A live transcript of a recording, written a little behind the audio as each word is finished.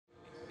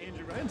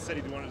Vince said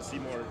he wanted to see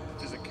more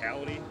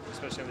physicality,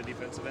 especially on the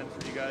defensive end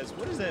for you guys.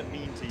 What does that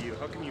mean to you?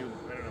 How can you,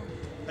 I don't know,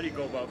 how do you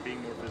go about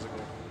being more physical?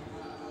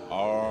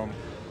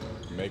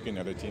 Making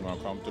the other team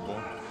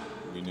uncomfortable,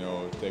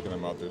 taking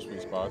them out their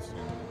sweet spots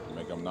and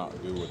make them not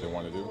do what they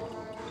want to do. You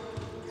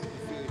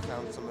feel you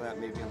found some of that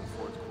maybe in the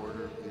fourth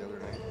quarter the other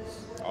night?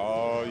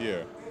 Oh,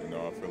 yeah.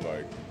 I feel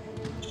like,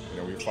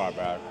 we fought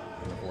back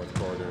in the fourth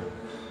quarter,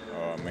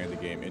 made the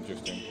game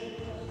interesting.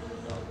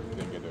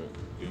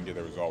 Didn't get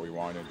the result we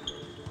wanted.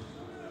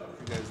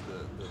 You guys,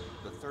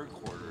 the third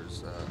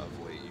quarters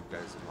of late, you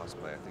guys have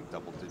lost by, I think,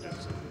 double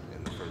digits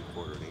in the third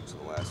quarter in each of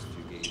the last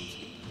few games.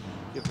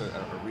 Do you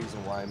have a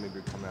reason why maybe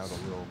you're coming out a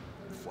little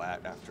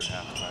flat after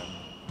halftime?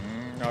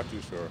 Not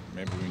too sure.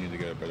 Maybe we need to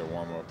get a better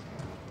warm-up,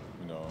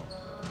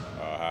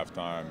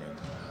 halftime and,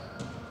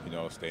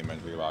 stay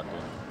mentally locked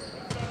in.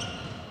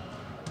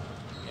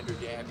 Andrew,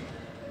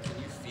 can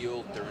you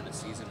feel during the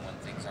season when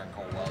things aren't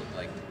going well,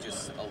 like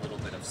just a little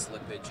bit of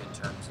slippage in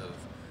terms of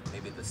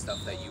maybe the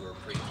stuff that you were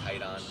pretty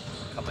tight on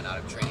coming out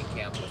of training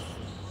camp with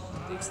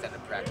the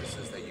extended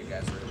practices that you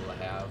guys were able to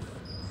have?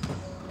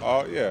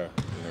 Oh, yeah.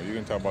 You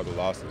can talk about the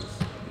losses.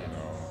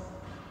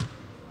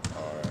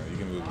 You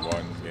can lose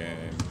one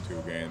game,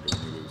 2 games, but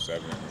when you lose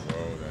 7 in a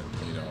row, then,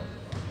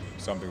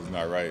 something's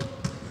not right,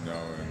 and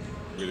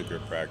really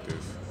good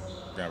practice. We're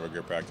going to have a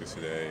good practice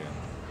today,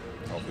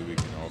 and hopefully we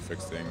can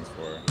fix things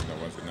for,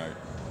 Wednesday night.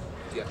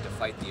 Do you have to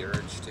fight the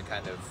urge to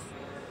kind of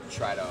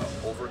try to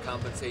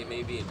overcompensate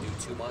maybe and do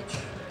too much?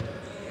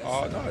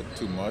 Not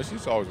too much.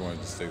 He's always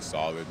wanted to stay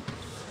solid.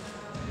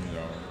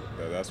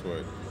 That's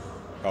what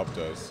helped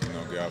us,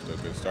 get off to a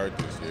good start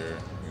this year.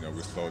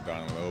 We slowed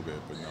down a little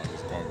bit, but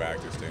just going back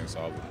to staying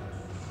solid.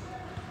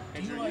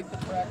 Do you like the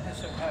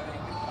practice of having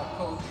a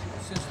coach,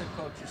 assistant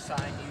coach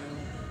assign you,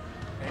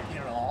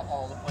 and,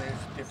 all the players,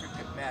 different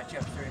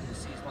matchups during the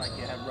season, like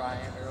you had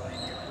Ryan early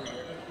in your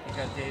career, you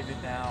got David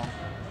now.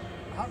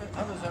 How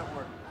does that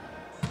work?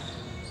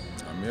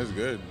 I mean, it's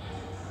good.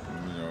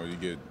 You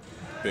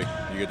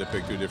get to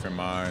pick 2 different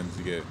minds.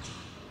 You get,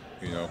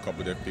 a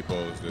couple of different people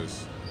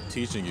just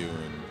teaching you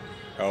and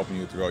helping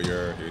you throughout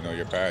your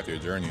path, your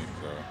journey.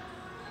 So.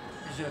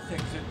 Is there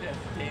things that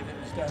David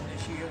has done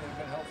this year that have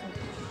been helpful?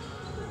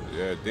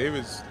 Yeah,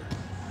 David's,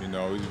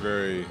 he's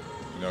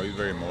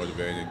very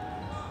motivating.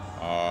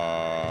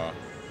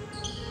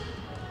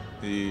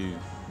 He's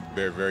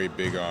very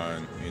big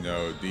on,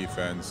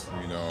 defense,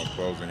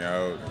 closing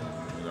out.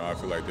 And, I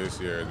feel like this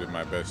year has been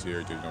my best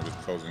year to, just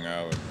closing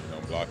out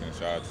and, blocking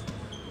shots.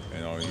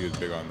 He was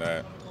big on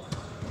that.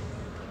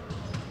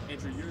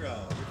 Andrew, your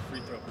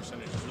free throw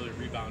percentage has really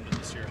rebounded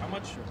this year. How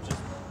much of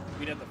just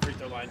being at the free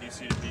throw line do you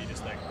see to be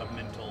just like a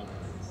mental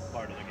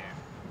part of the game?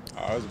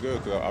 It was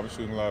good because I was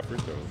shooting a lot of free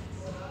throws,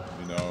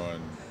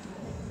 and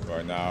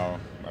right now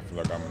I feel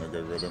like I'm in a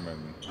good rhythm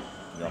and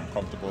I'm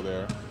comfortable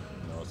there,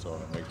 so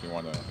it makes me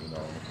want to,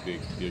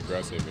 be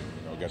aggressive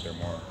and get there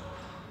more.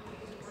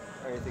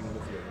 Anything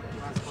with your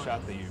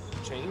shot that you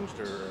changed,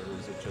 or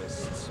is it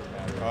just a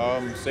matter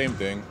of same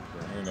thing,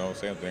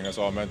 same thing. It's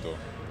all mental.